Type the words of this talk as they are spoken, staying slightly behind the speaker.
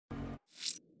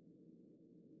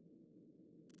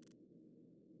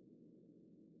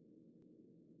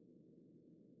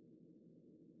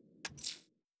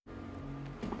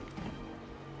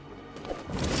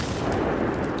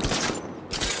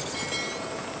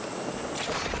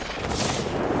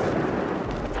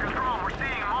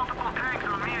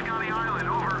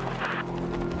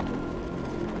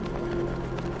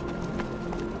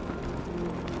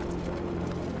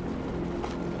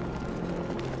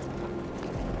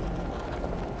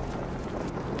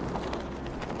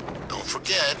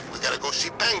forget, we gotta go see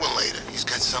Penguin later. He's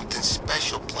got something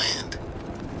special planned.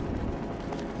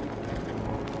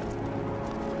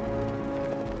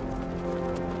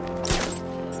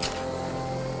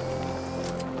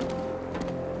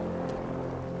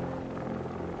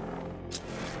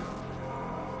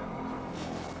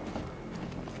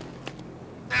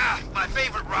 My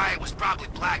favorite ride was probably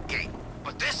Blackgate,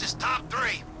 but this is top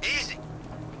 3. Easy.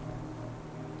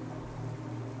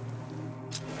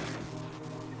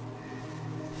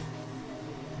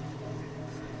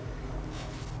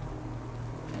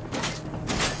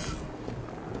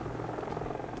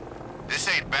 This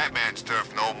ain't Batman's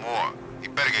turf no more. He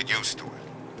better get used to it.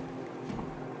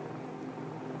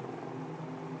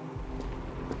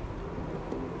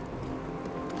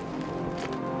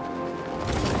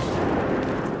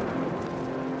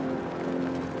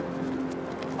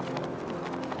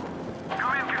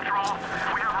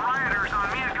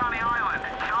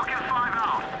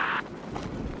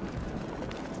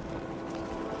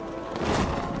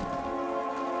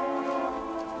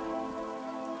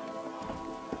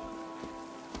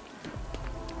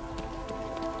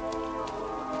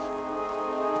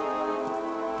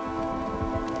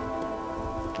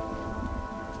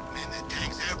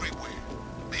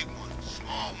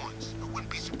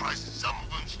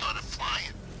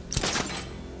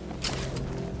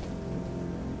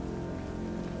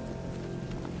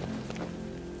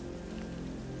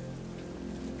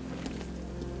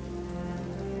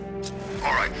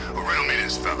 Alright, riddle me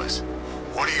this, fellas.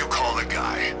 What do you call the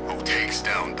guy who takes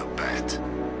down the bat?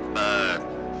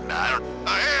 I don't...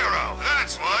 A hero,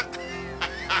 that's what!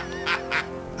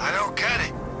 I don't get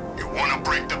it. You wanna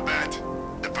break the bat?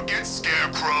 Then forget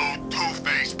Scarecrow,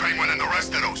 Two-Face, Penguin, and the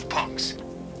rest of those punks.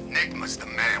 Enigma's the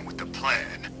man with the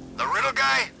plan. The riddle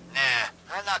guy? Nah,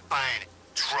 I'm not buying it.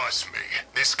 Trust me,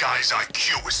 this guy's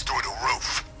IQ is through the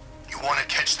roof. You wanna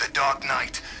catch the Dark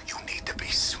Knight, you need to be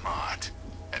smart.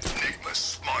 And Enigma's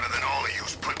smarter than all of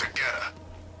yous put together.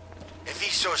 If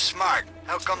he's so smart,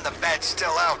 how come the bat's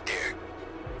still out there?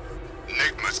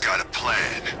 Enigma's got a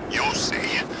plan. You'll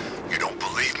see. You don't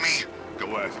believe me?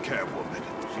 Go ask Catwoman.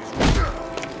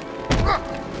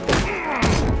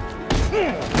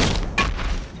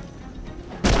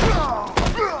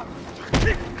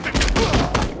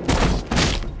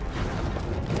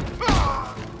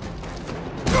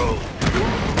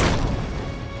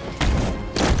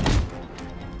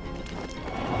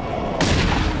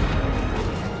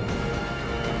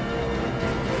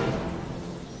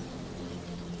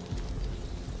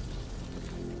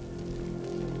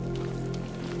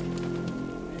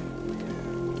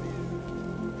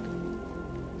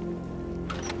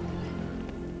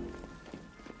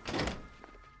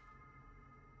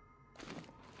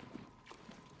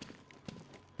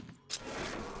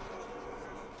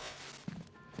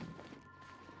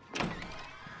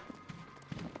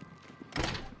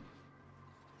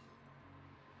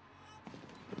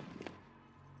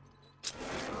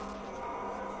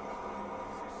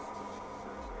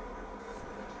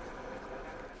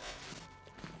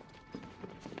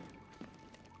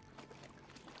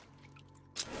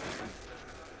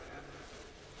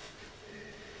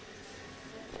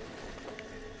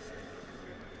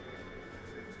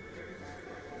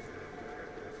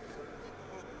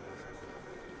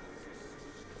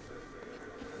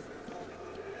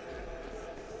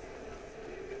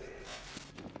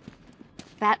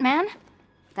 Batman?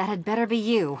 That had better be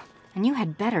you, and you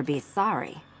had better be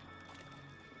sorry.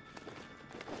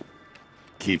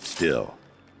 Keep still.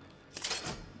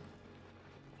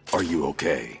 Are you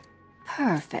okay?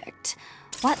 Perfect.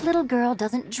 What little girl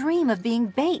doesn't dream of being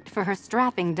bait for her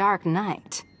strapping Dark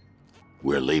Knight?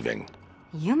 We're leaving.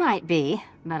 You might be,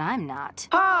 but I'm not.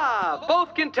 Ah,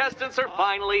 both contestants are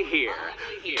finally here.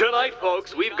 Tonight,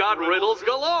 folks, we've got riddles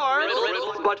galore.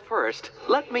 But first,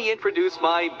 let me introduce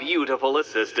my beautiful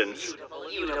assistants.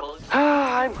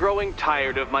 I'm growing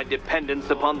tired of my dependence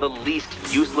upon the least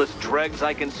useless dregs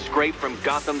I can scrape from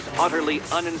Gotham's utterly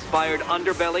uninspired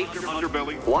underbelly.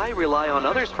 Why rely on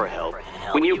others for help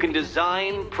when you can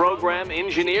design, program,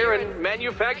 engineer, and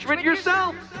manufacture it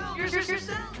yourself?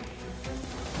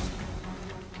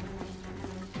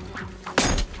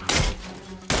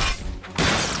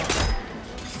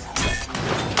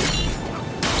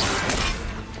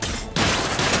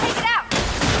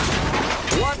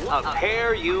 A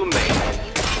pair you made.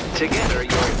 Together,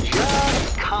 you're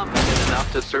just competent enough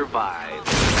to survive.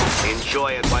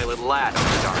 Enjoy it while it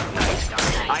lasts, Dark Knight.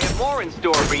 I have more in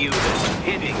store for you than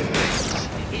hitting things.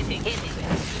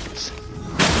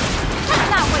 Let's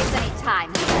not waste any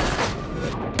time here.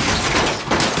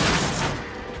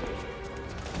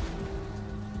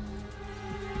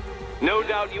 No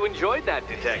doubt you enjoyed that,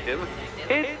 Detective.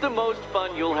 It's the most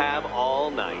fun you'll have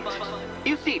all night.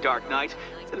 You see, Dark Knight,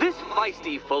 this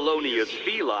feisty, felonious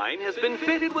feline has been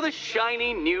fitted with a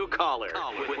shiny new collar.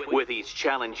 With each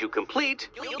challenge you complete,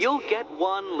 you'll get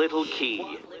one little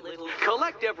key.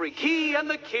 Collect every key and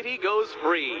the kitty goes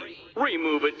free.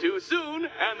 Remove it too soon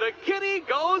and the kitty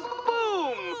goes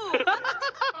boom!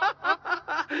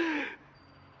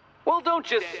 Well, don't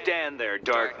just stand there,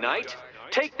 Dark Knight.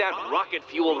 Take that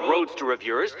rocket-fueled roadster of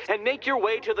yours and make your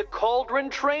way to the Cauldron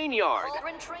Train Yard.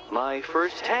 My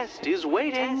first test is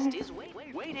waiting.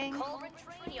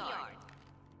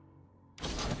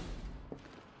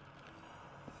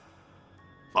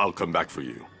 I'll come back for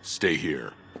you. Stay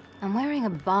here. I'm wearing a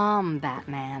bomb,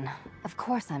 Batman. Of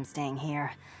course I'm staying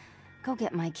here. Go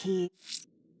get my key.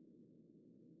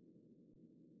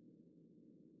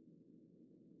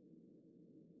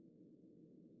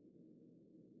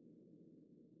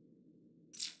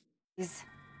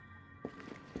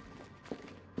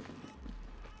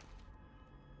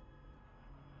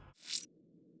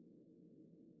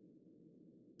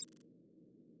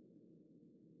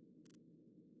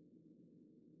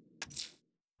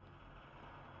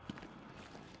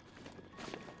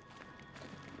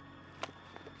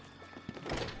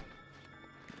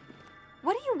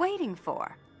 What are you waiting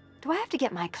for? Do I have to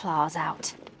get my claws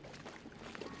out?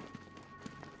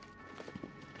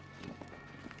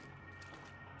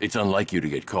 It's unlike you to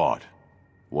get caught.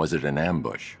 Was it an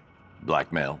ambush?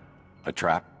 Blackmail? A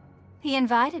trap? He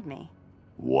invited me.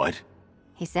 What?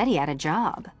 He said he had a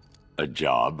job. A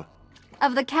job?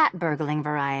 Of the cat burgling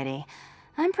variety.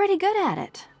 I'm pretty good at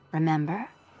it, remember?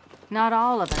 Not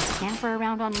all of us scamper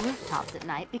around on rooftops at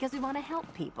night because we want to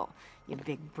help people, you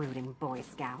big brooding Boy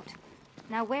Scout.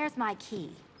 Now where's my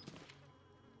key?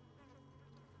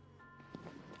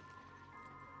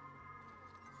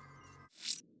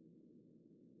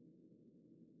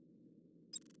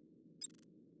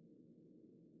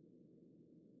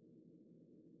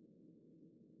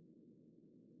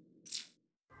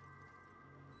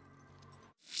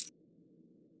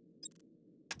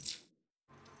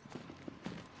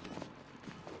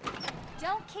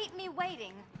 Don't keep me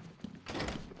waiting.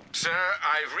 Sir,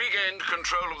 I've regained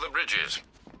control of the bridges.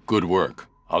 Good work.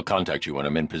 I'll contact you when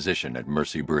I'm in position at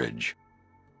Mercy Bridge.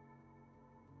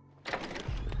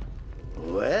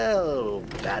 Well,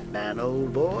 Batman,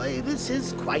 old boy, this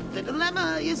is quite the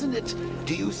dilemma, isn't it?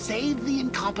 Do you save the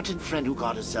incompetent friend who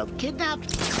got herself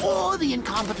kidnapped, or the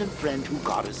incompetent friend who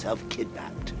got herself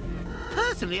kidnapped?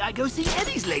 Personally, I go see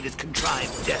Eddie's latest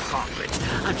contrived death gauntlet.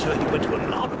 I'm sure he went to a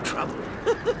lot of trouble.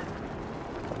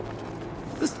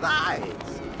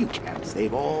 Besides, you can't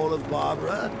save all of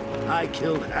Barbara. I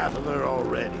killed half of her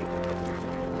already.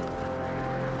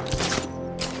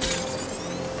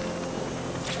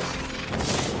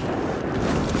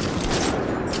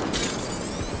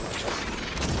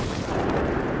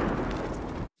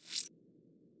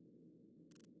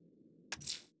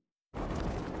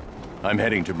 I'm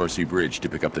heading to Mercy Bridge to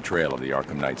pick up the trail of the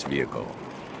Arkham Knight's vehicle.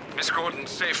 Miss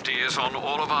Gordon's safety is on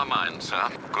all of our minds, sir.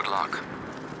 Good luck.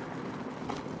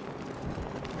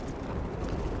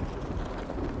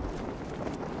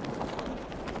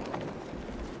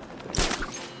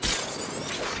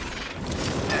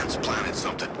 Dan's planning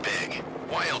something big.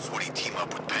 Why else would he team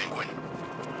up with Penguin?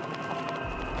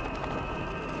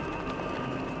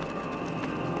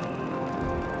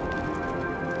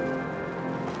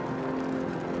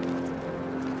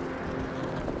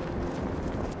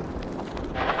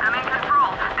 I'm in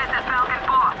control. This is Falcon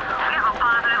 4. We have a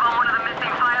positive on one of the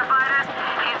missing firefighters.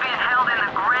 He's being held in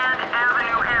the Grand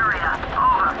Avenue area.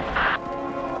 Over.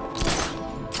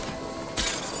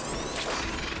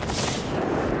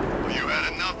 Well, you had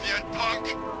enough yet, punk?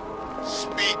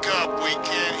 Speak up, we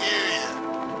can't hear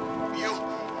you.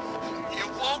 You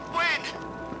won't win.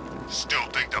 Still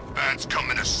think the Bat's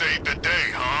coming to save the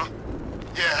day, huh?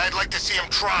 Yeah, I'd like to see him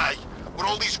try. With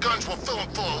all these guns, we'll fill him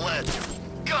full of lead.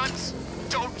 Guns?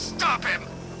 Don't stop him!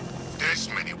 This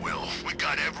many will. We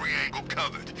got every angle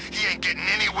covered. He ain't getting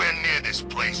anywhere near this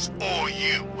place, or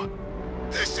you.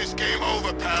 This is game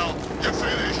over, pal. You're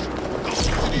finished.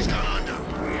 Gotham City's gone under.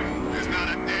 There's not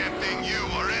a damn thing you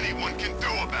or anyone can do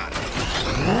about it.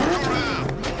 Look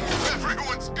around.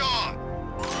 Everyone's gone.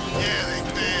 Yeah, they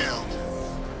failed.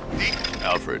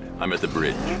 Alfred, I'm at the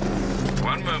bridge.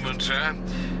 One moment, sir.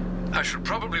 I should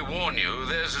probably warn you,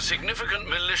 there's a significant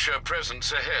militia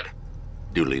presence ahead.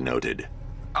 Duly noted.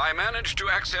 I managed to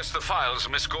access the files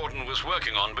Miss Gordon was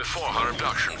working on before her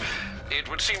abduction. It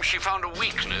would seem she found a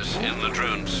weakness in the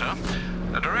drones, sir.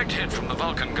 A direct hit from the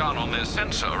Vulcan gun on their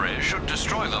sensor array should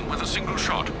destroy them with a single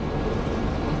shot.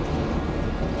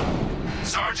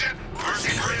 Sergeant,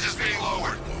 Mercy Bridge is being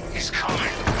He's coming.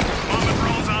 Mama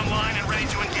drones online and ready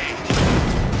to engage.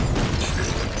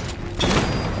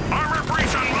 Armor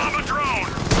breach on Mama drone.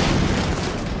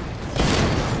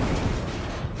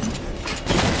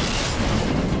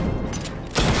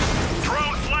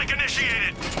 Drone flank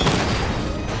initiated.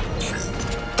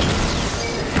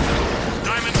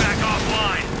 Diamondback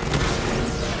offline.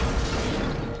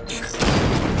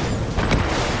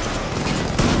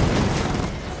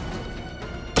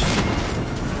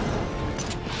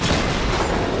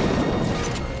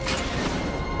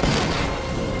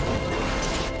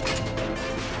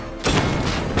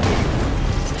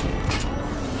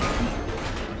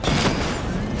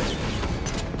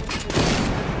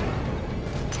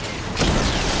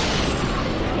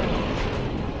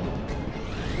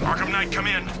 Arkham Knight, come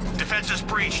in. Defense is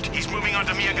breached. He's moving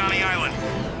onto Miyagani Island.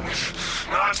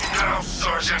 Not now,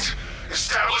 Sergeant.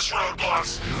 Establish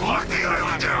roadblocks. Lock the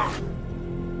island down.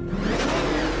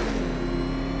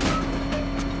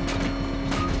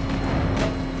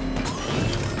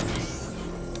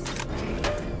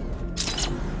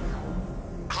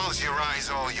 Close your eyes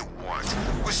all you want.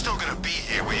 We're still gonna be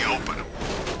here when you open them.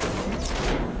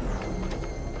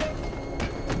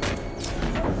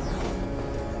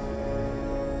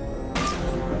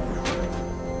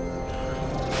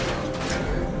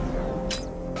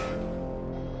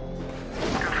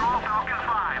 Control Falcon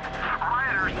 5.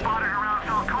 Rioters spotted around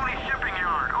Falcone shipping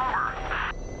yard. Over.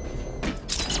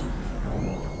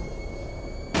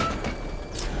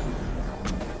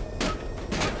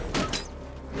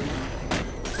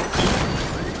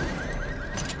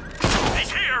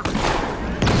 He's here!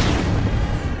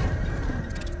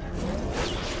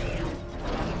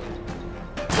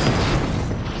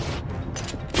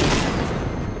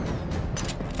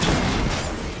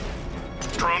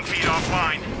 Drone feed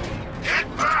offline. Get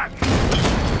back!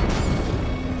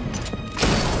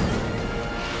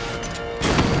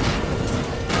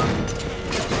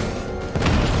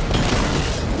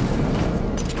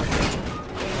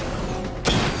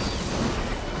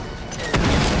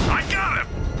 I got him!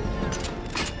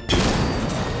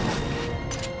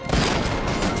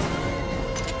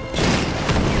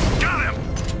 Got him!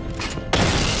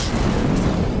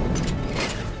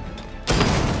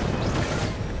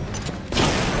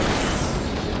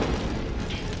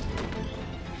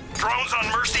 Drones on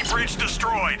Mercy Bridge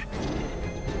destroyed.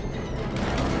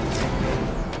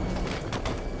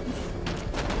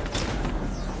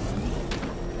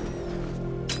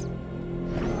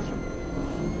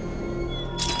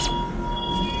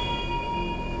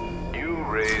 You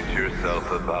raised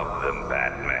yourself above them,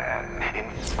 Batman.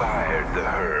 Inspired the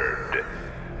herd.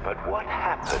 But what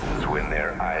happens when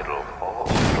their idol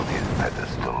falls from his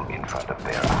pedestal in front of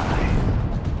their eyes?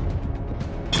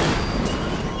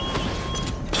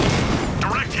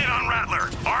 Direct hit on Rattler.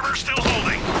 Armor still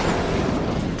holding.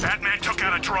 Batman took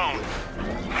out a drone.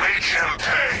 Make him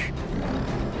pay!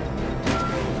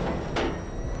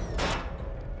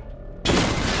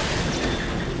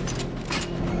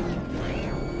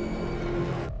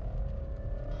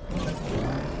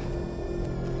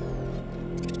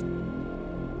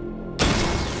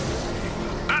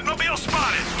 Batmobile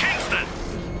spotted. Kingston.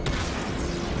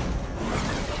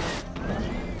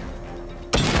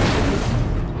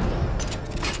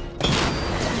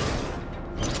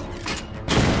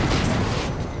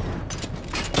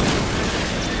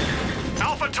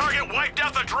 Alpha target wiped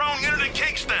out the drone unit in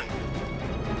Kingston.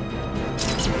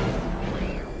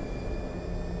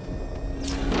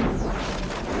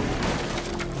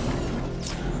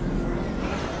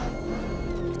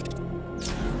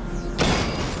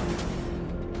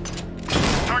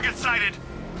 Target sighted.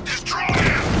 Destroy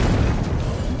him!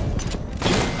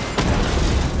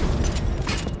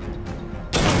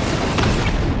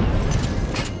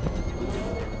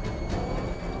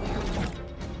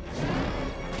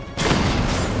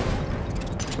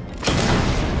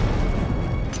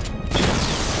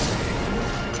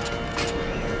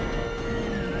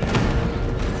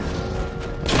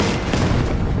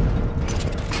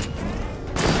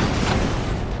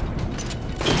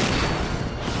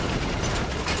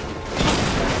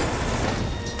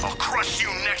 I'll crush you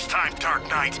next time, Dark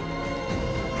Knight.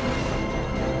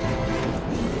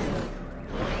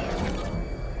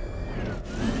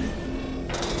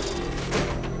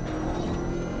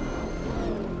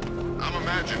 I'm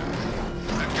imagining.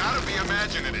 I gotta be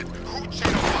imagining it. Who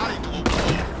chained a body to a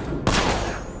wall?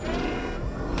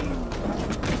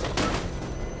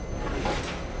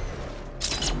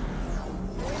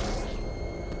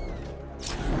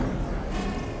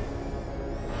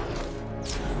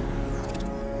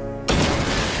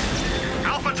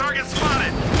 Alpha target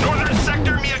spotted. Northern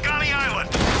sector, Miyagani Island.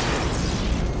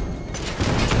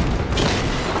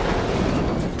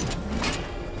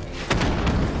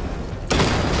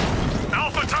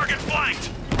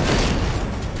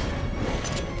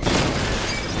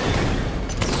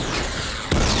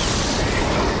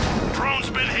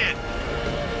 been hit.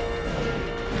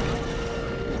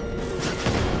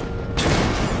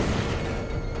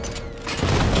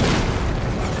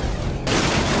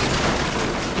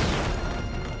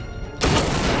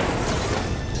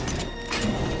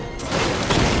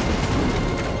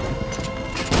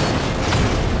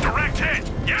 Direct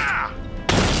hit! Yeah!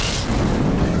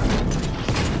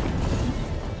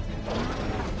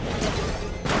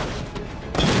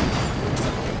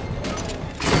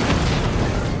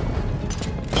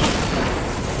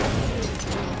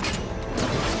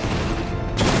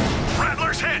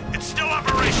 Hit! It's still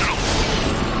operational!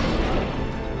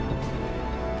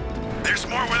 There's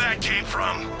more where that came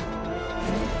from.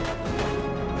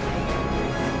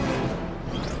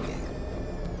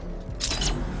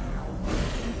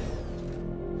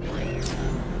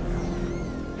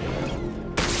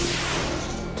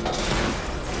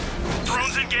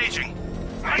 Drones engaging.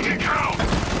 Make it count!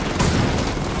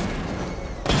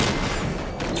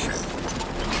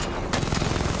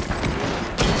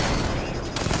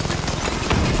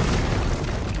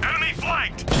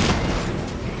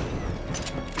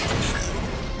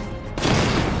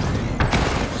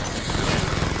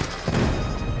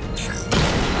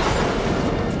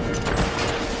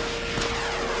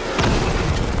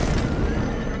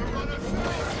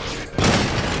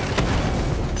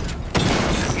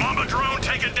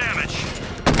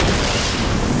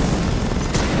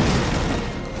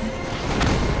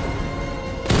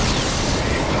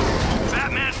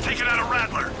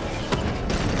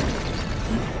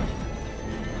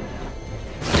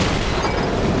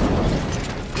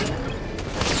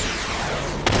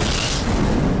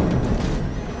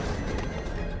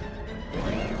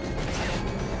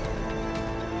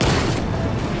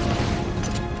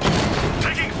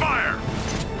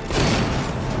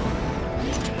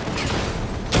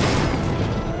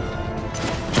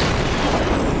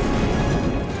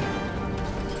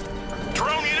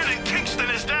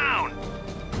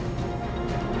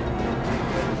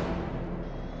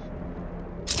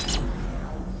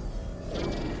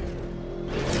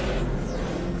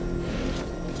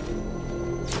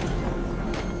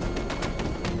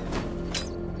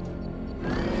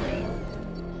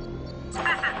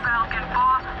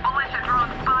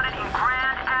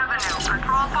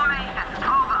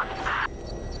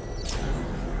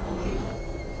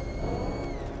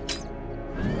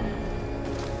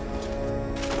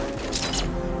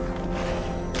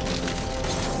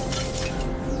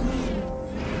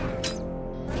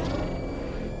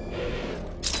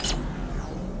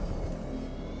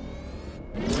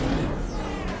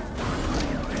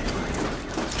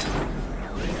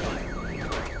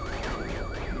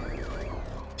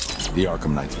 The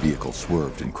Arkham Knight's vehicle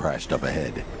swerved and crashed up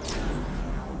ahead.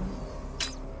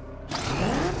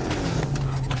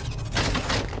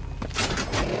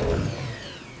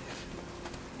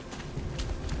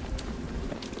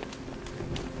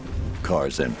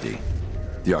 Car's empty.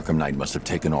 The Arkham Knight must have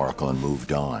taken Oracle and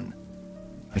moved on.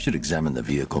 I should examine the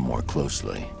vehicle more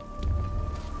closely.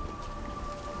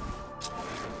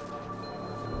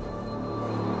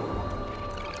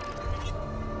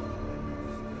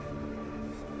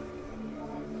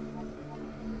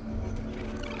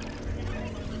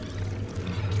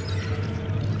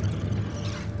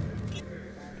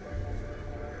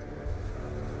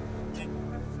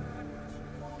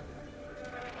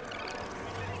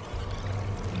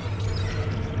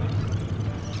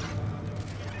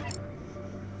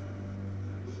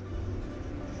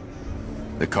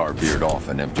 The car veered off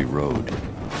an empty road.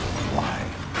 Why?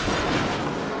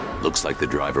 Looks like the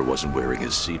driver wasn't wearing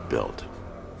his seatbelt.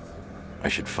 I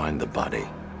should find the body.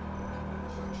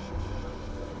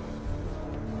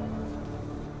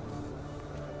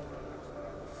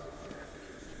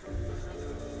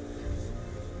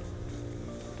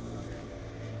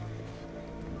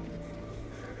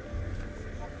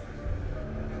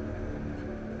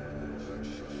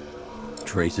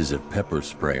 Traces of pepper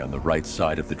spray on the right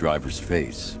side of the driver's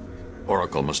face.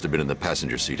 Oracle must have been in the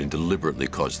passenger seat and deliberately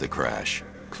caused the crash.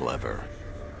 Clever.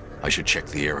 I should check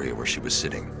the area where she was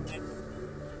sitting.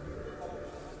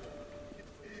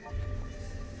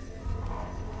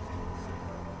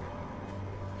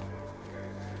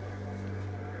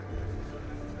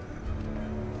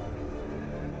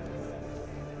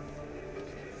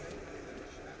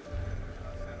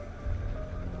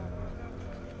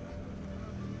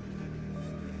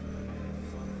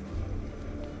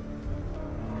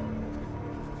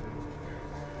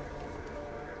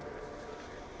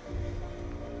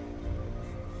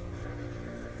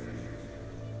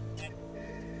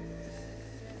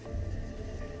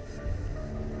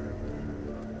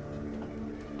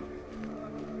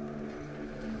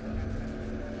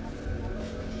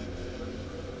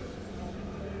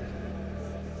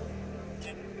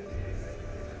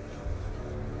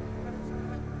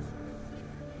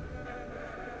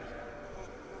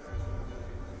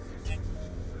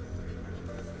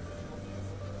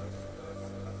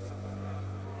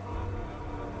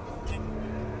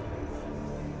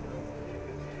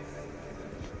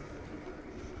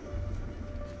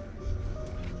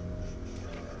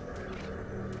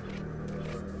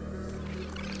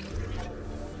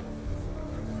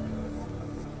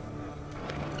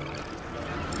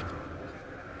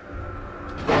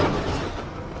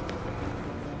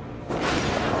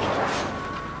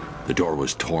 The door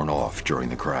was torn off during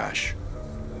the crash.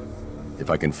 If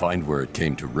I can find where it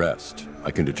came to rest,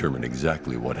 I can determine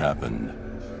exactly what happened.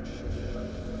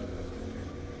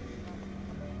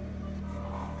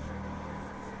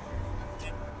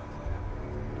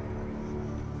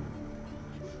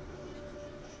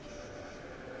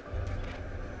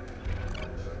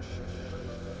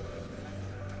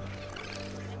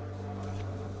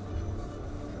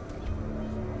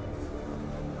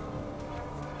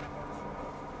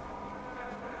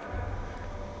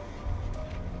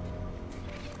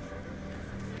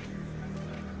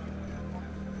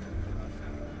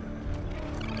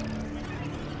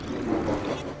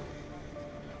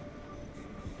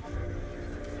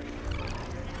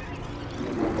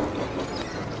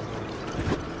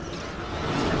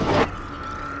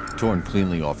 Torn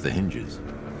cleanly off the hinges.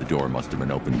 The door must have been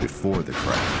opened before the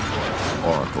crash.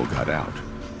 Oracle got out.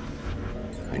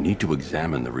 I need to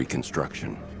examine the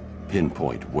reconstruction,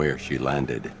 pinpoint where she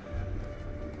landed.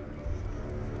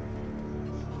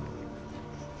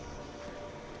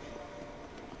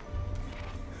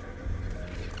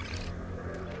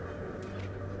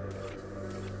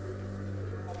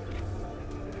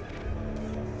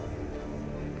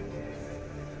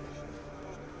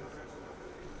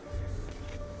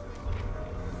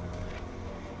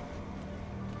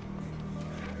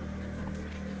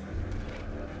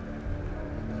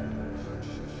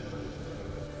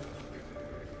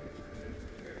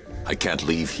 I can't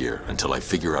leave here until I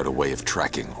figure out a way of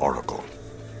tracking Oracle.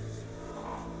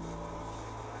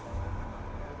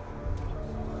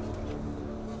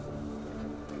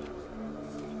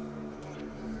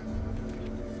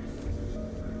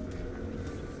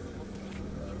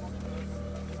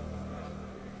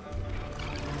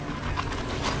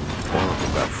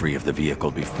 Oracle got free of the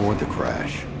vehicle before the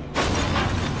crash.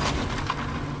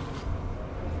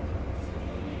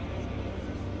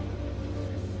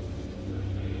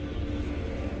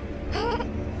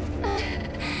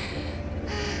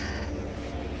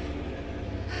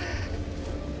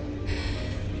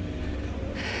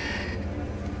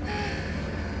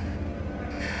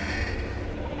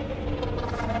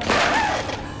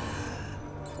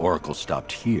 Oracle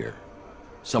stopped here.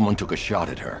 Someone took a shot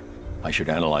at her. I should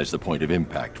analyze the point of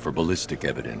impact for ballistic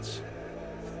evidence.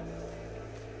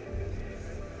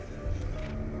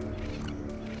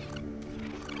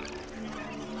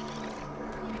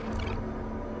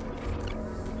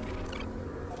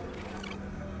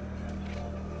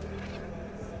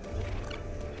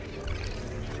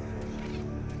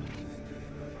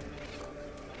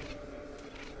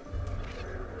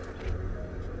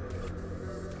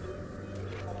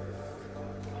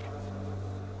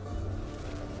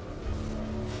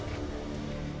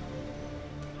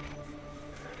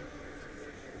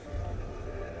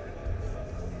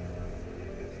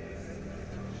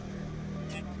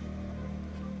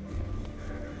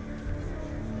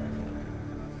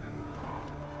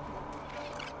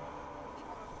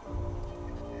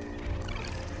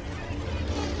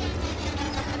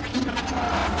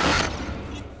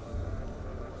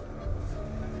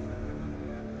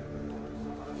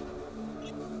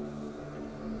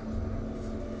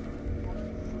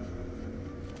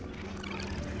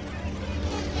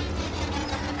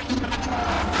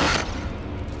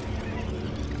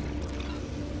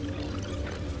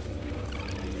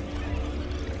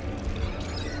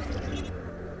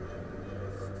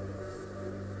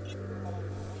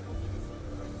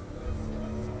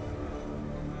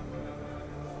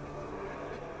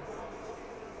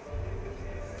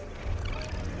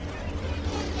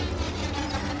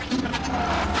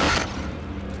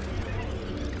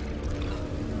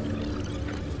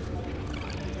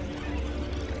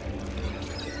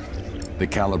 The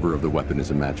caliber of the weapon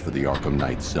is a match for the Arkham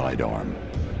Knight sidearm.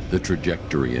 The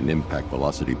trajectory and impact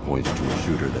velocity points to a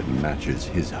shooter that matches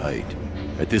his height.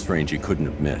 At this range, he couldn't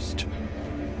have missed.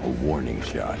 A warning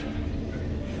shot.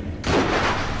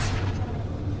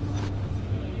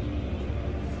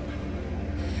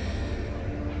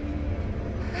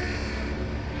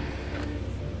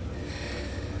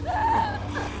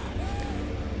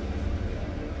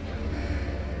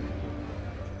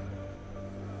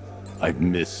 I've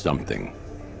missed something.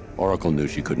 Oracle knew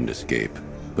she couldn't escape,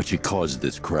 but she caused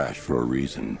this crash for a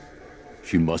reason.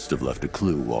 She must have left a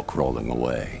clue while crawling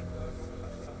away.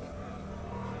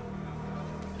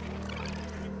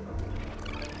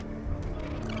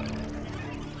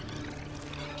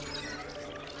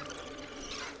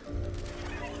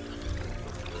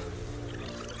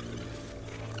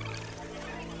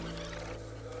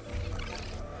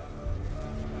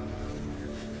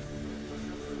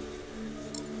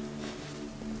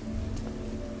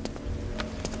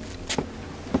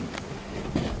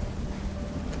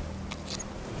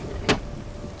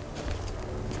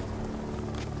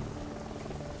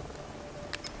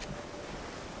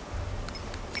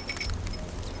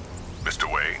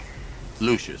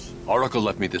 Lucius, Oracle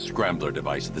left me the Scrambler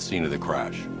device at the scene of the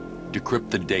crash. Decrypt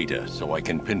the data so I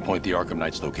can pinpoint the Arkham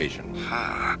Knight's location.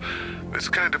 This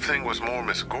kind of thing was more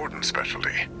Miss Gordon's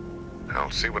specialty.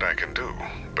 I'll see what I can do,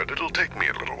 but it'll take me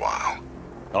a little while.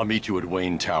 I'll meet you at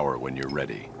Wayne Tower when you're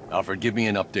ready. Alfred, give me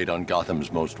an update on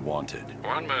Gotham's Most Wanted.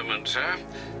 One moment, sir.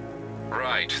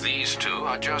 Right, these two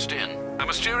are just in. A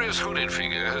mysterious hooded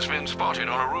figure has been spotted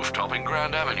on a rooftop in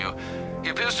Grand Avenue. He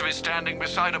appears to be standing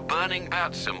beside a burning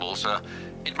bat symbol, sir.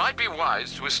 It might be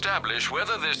wise to establish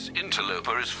whether this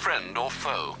interloper is friend or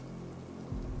foe.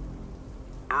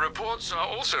 Reports are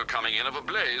also coming in of a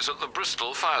blaze at the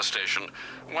Bristol fire station.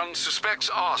 One suspects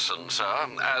arson, sir,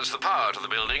 as the power to the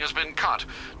building has been cut,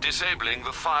 disabling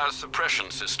the fire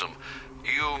suppression system.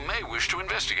 You may wish to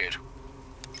investigate.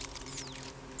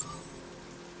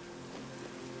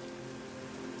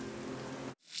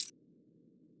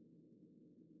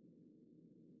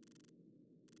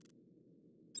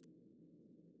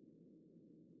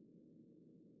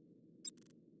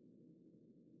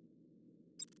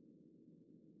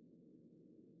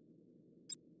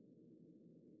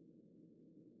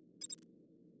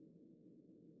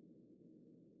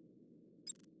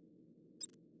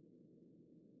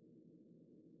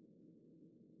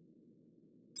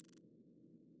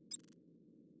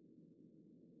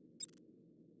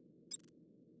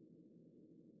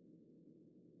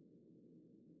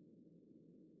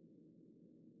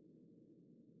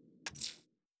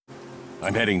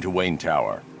 I'm heading to Wayne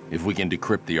Tower. If we can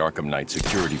decrypt the Arkham Knight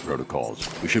security protocols,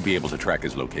 we should be able to track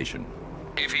his location.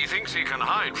 If he thinks he can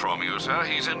hide from you, sir,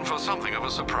 he's in for something of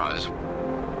a surprise.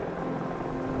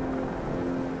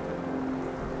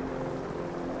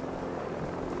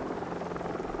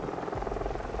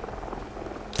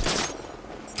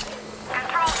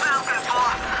 Control Falcon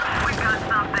 4. We got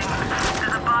something.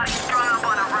 There's a body strung up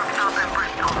on a rooftop in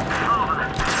Bristol. Over.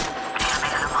 Damn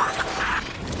animals.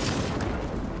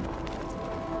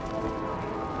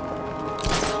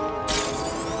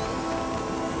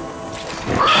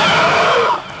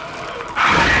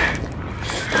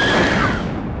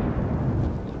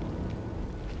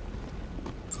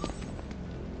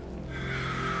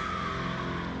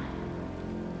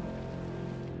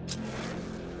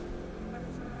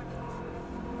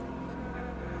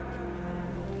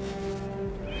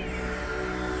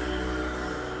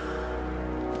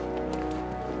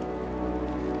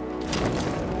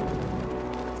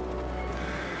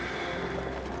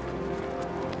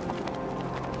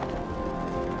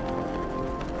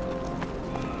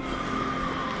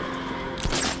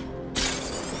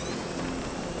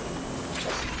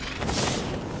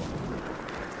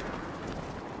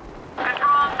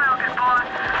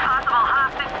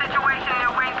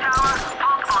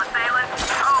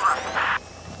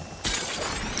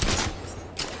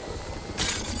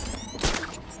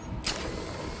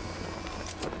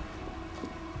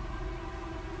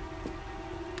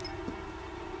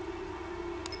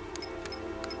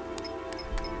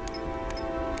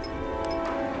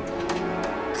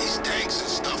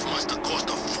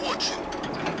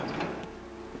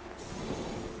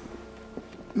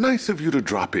 Nice of you to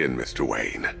drop in, Mr.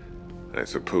 Wayne. I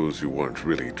suppose you weren't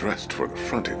really dressed for the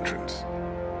front entrance.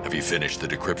 Have you finished the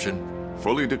decryption?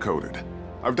 Fully decoded.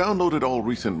 I've downloaded all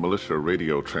recent militia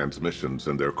radio transmissions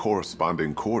and their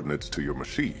corresponding coordinates to your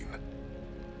machine.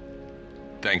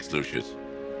 Thanks, Lucius.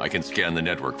 I can scan the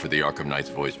network for the Arkham Knight's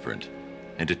voice print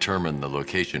and determine the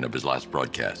location of his last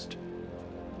broadcast.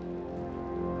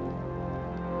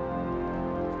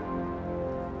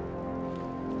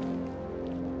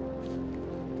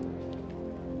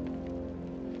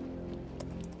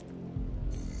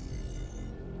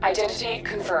 Identity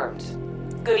confirmed.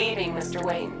 Good evening, Mr.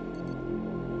 Wayne.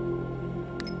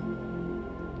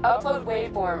 Upload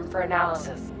waveform for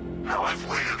analysis. Now I've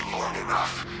waited long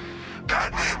enough.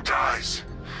 Batman dies.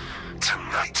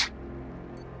 Tonight.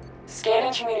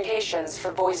 Scanning communications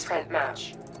for voice print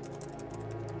match.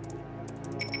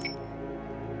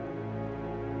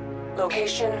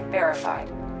 Location verified.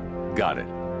 Got it.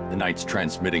 The Knight's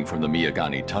transmitting from the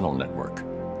Miyagani tunnel network.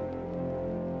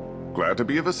 Glad to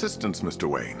be of assistance, Mr.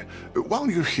 Wayne.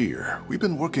 While you're here, we've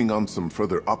been working on some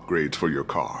further upgrades for your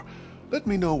car. Let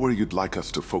me know where you'd like us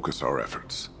to focus our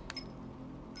efforts.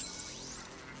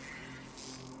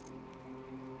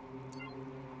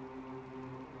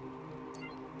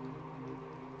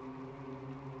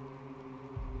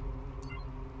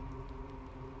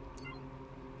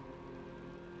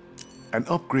 An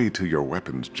upgrade to your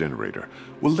weapons generator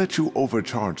will let you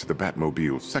overcharge the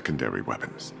Batmobile's secondary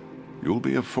weapons. You'll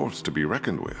be a force to be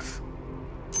reckoned with.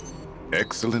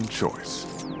 Excellent choice.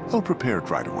 I'll prepare it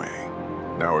right away.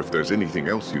 Now, if there's anything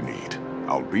else you need,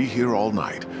 I'll be here all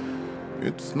night.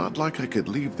 It's not like I could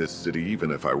leave this city even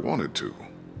if I wanted to.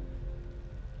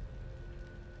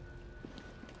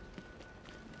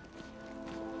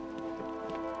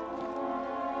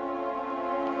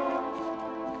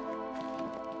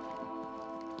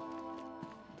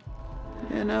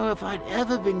 You know, if I'd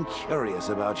ever been curious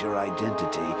about your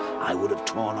identity, I would have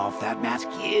torn off that mask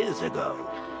years ago.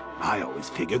 I always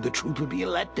figured the truth would be a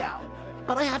letdown.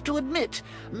 But I have to admit,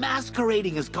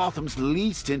 masquerading as Gotham's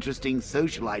least interesting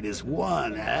socialite is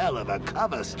one hell of a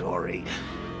cover story.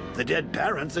 The dead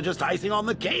parents are just icing on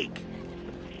the cake.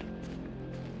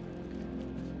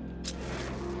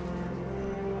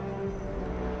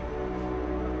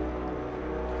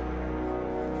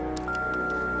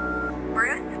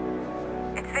 Bruce?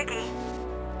 It's Vicky.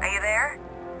 Are you there?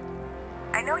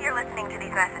 I know you're listening to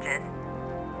these messages.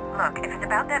 Look, if it's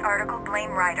about that article,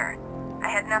 blame Ryder. I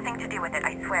had nothing to do with it,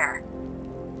 I swear.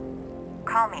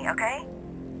 Call me, okay?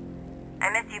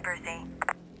 I miss you, Brucey.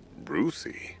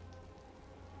 Brucey?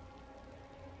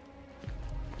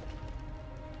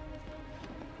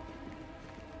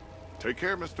 Take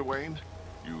care, Mr. Wayne.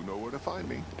 You know where to find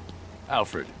me.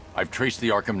 Alfred, I've traced the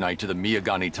Arkham Knight to the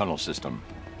Miyagani tunnel system.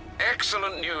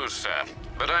 Excellent news, sir.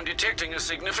 But I'm detecting a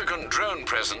significant drone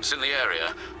presence in the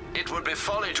area. It would be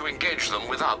folly to engage them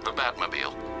without the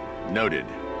Batmobile. Noted.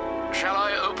 Shall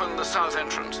I open the south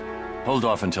entrance? Hold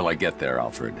off until I get there,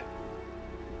 Alfred.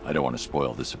 I don't want to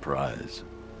spoil the surprise.